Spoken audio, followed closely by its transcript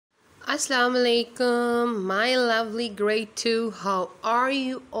Assalamu alaikum, my lovely grade 2. How are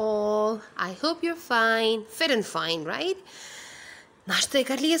you all? I hope you're fine, fit and fine, right? Nashte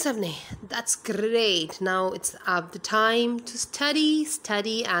kar liye sabne? That's great. Now it's up the time to study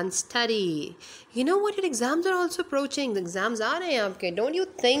and study. You know what? Your exams are also approaching. The exams are aapke. Don't you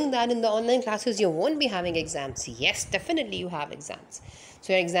think that in the online classes you won't be having exams? Yes, definitely you have exams.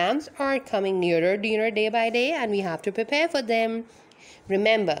 So your exams are coming nearer day by day and we have to prepare for them.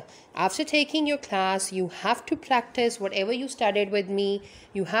 Remember, after taking your class, you have to practice whatever you studied with me.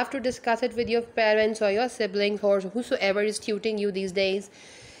 You have to discuss it with your parents or your siblings or whosoever is tutoring you these days.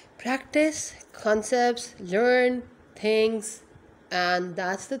 Practice concepts, learn things, and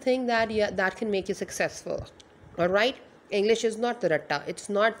that's the thing that can make you successful. All right? English is not the ratta. It's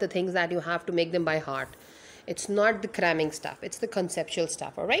not the things that you have to make them by heart. It's not the cramming stuff. It's the conceptual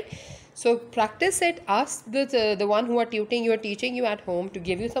stuff. All right. So practice it. Ask the one who are tutoring you or teaching you at home to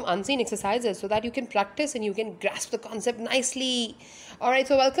give you some unseen exercises so that you can practice and you can grasp the concept nicely. All right.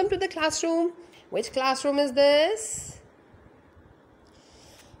 So welcome to the classroom. Which classroom is this?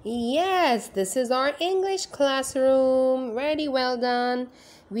 Yes, this is our English classroom. Very well done.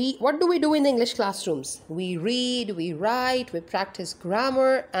 What do we do in the English classrooms? We read, we write, we practice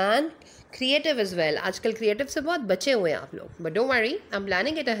grammar and creative as well. आजकल creative से बहुत बचे हुए हैं आप लोग. But don't worry, I'm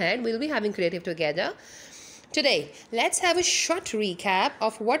planning it ahead. We'll be having creative together. Today, let's have a short recap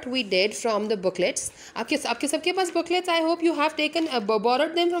of what we did from the booklets. आपके सबके पास booklets? I hope you have taken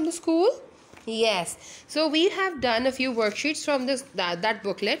borrowed them from the school. Yes. So we have done a few worksheets from that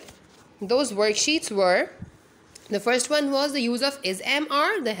booklet. Those worksheets were, the first one was the use of is, am,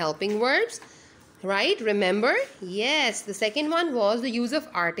 are, the helping verbs. Right? Remember? Yes. The second one was the use of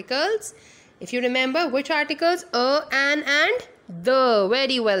articles. If you remember, which articles? A, an, and the.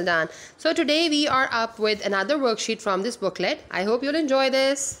 Very well done. So today we are up with another worksheet from this booklet. I hope you'll enjoy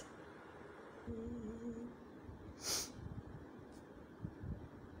this.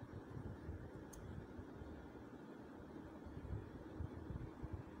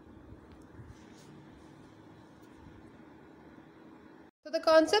 So the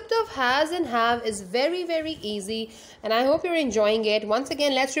concept of has and have is very easy and I hope you're enjoying it. Once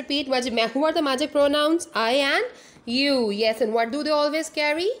again, let's repeat. Who are the magic pronouns? I and you. Yes, and what do they always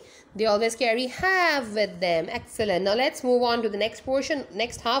carry? They always carry have with them. Excellent. Now let's move on to the next portion,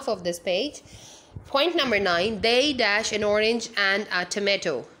 next half of this page. Point number 9. They dash an orange and a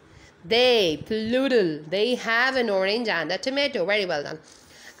tomato. They, plural. They have an orange and a tomato. Very well done.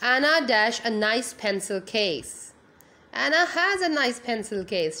 Anna dash a nice pencil case. Anna has a nice pencil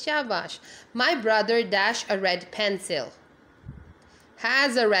case. Shabash. My brother dash a red pencil.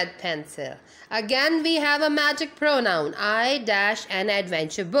 Has a red pencil. Again, we have a magic pronoun. I dash an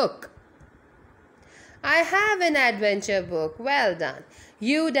adventure book. I have an adventure book. Well done.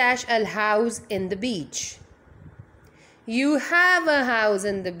 You dash a house in the beach. You have a house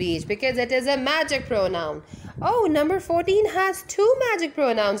in the beach because it is a magic pronoun. Oh, number 14 has two magic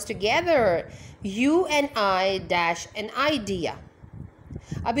pronouns together. You and I dash an idea.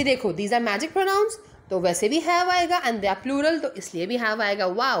 अभी देखो, these are magic pronouns, तो वैसे भी have आएगा and they are plural, तो इसलिए भी have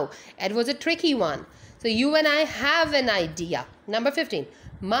आएगा. Wow, it was a tricky one. So you and I have an idea. Number 15.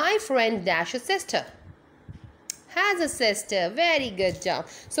 My friend dash a sister. Has a sister. Very good job.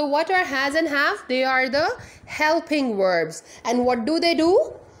 So what are has and have? They are the helping verbs. And what do?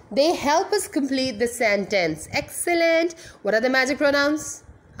 They help us complete the sentence. Excellent. What are the magic pronouns?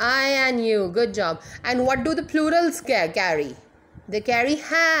 I and you. Good job. And what do the plurals carry? They carry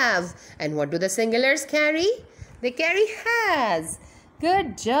have. And what do the singulars carry? They carry has.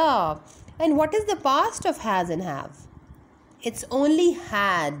 Good job. And what is the past of has and have? It's only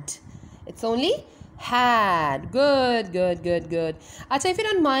had. It's only had. Good. Acha, if you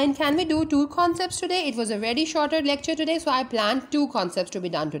don't mind, can we do two concepts today? It was a very shorter lecture today, so I planned two concepts to be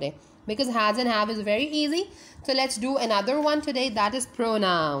done today. Because has and have is very easy. So let's do another one today, that is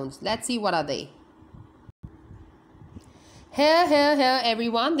pronouns. Let's see what are they. Here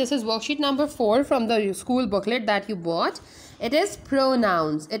everyone. This is worksheet number 4 from the school booklet that you bought. It is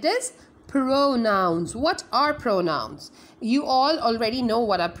pronouns. It is pronouns. What are pronouns? You all already know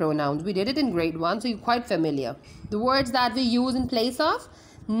what are pronouns. We did it in grade 1, so you're quite familiar. The words that we use in place of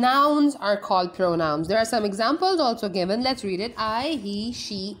nouns are called pronouns. There are some examples also given. Let's read it. I, he,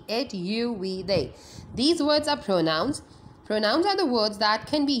 she, it, you, we, they. These words are pronouns. Pronouns are the words that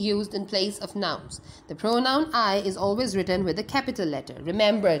can be used in place of nouns. The pronoun I is always written with a capital letter.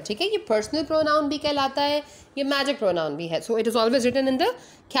 Remember, ठीक है, ये personal pronoun भी कहलाता है, ये magic pronoun भी है. So it is always written in the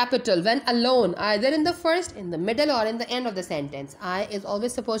capital when alone, either in the first, in the middle, or in the end of the sentence. I is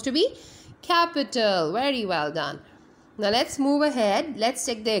always supposed to be capital. Very well done. Now let's move ahead. Let's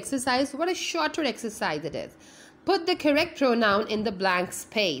check the exercise. What a shorter exercise it is. Put the correct pronoun in the blank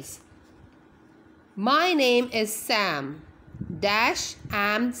space. My name is Sam. Dash,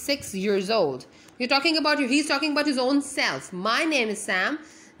 am 6 years old. He's talking about his own self. My name is Sam.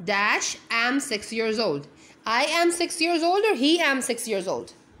 Dash, am 6 years old. I am 6 years old or he am 6 years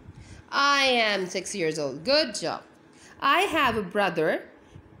old? I am 6 years old. Good job. I have a brother.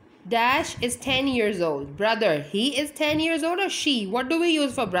 Dash is 10 years old. Brother, he is 10 years old or she? What do we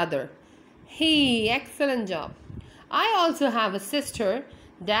use for brother? He. Excellent job. I also have a sister.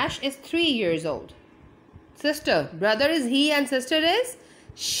 Dash is 3 years old. Sister, brother is he and sister is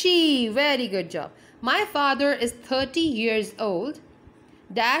she. Very good job. My father is 30 years old.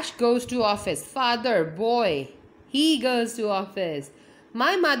 Dash goes to office. Father, boy, he goes to office.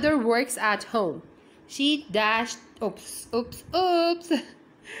 My mother works at home. She dash, oops.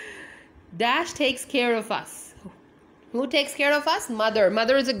 Dash takes care of us. Who takes care of us? Mother.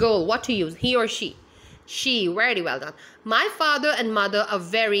 Mother is a girl. What to use? He or she? She. Very well done. My father and mother are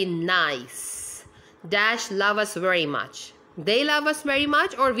very nice. Dash love us very much. They love us very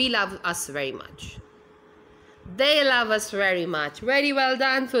much or we love us very much? They love us very much. Very well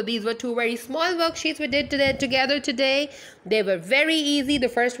done. So these were two very small worksheets we did together today. They were very easy. The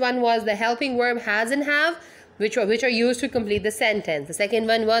first one was the helping verb has and have, which are used to complete the sentence. The second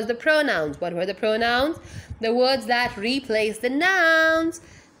one was the pronouns. What were the pronouns? The words that replace the nouns.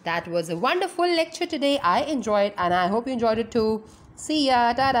 That was a wonderful lecture today. I enjoyed and I hope you enjoyed it too. See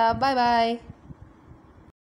ya. Ta-da. Bye-bye.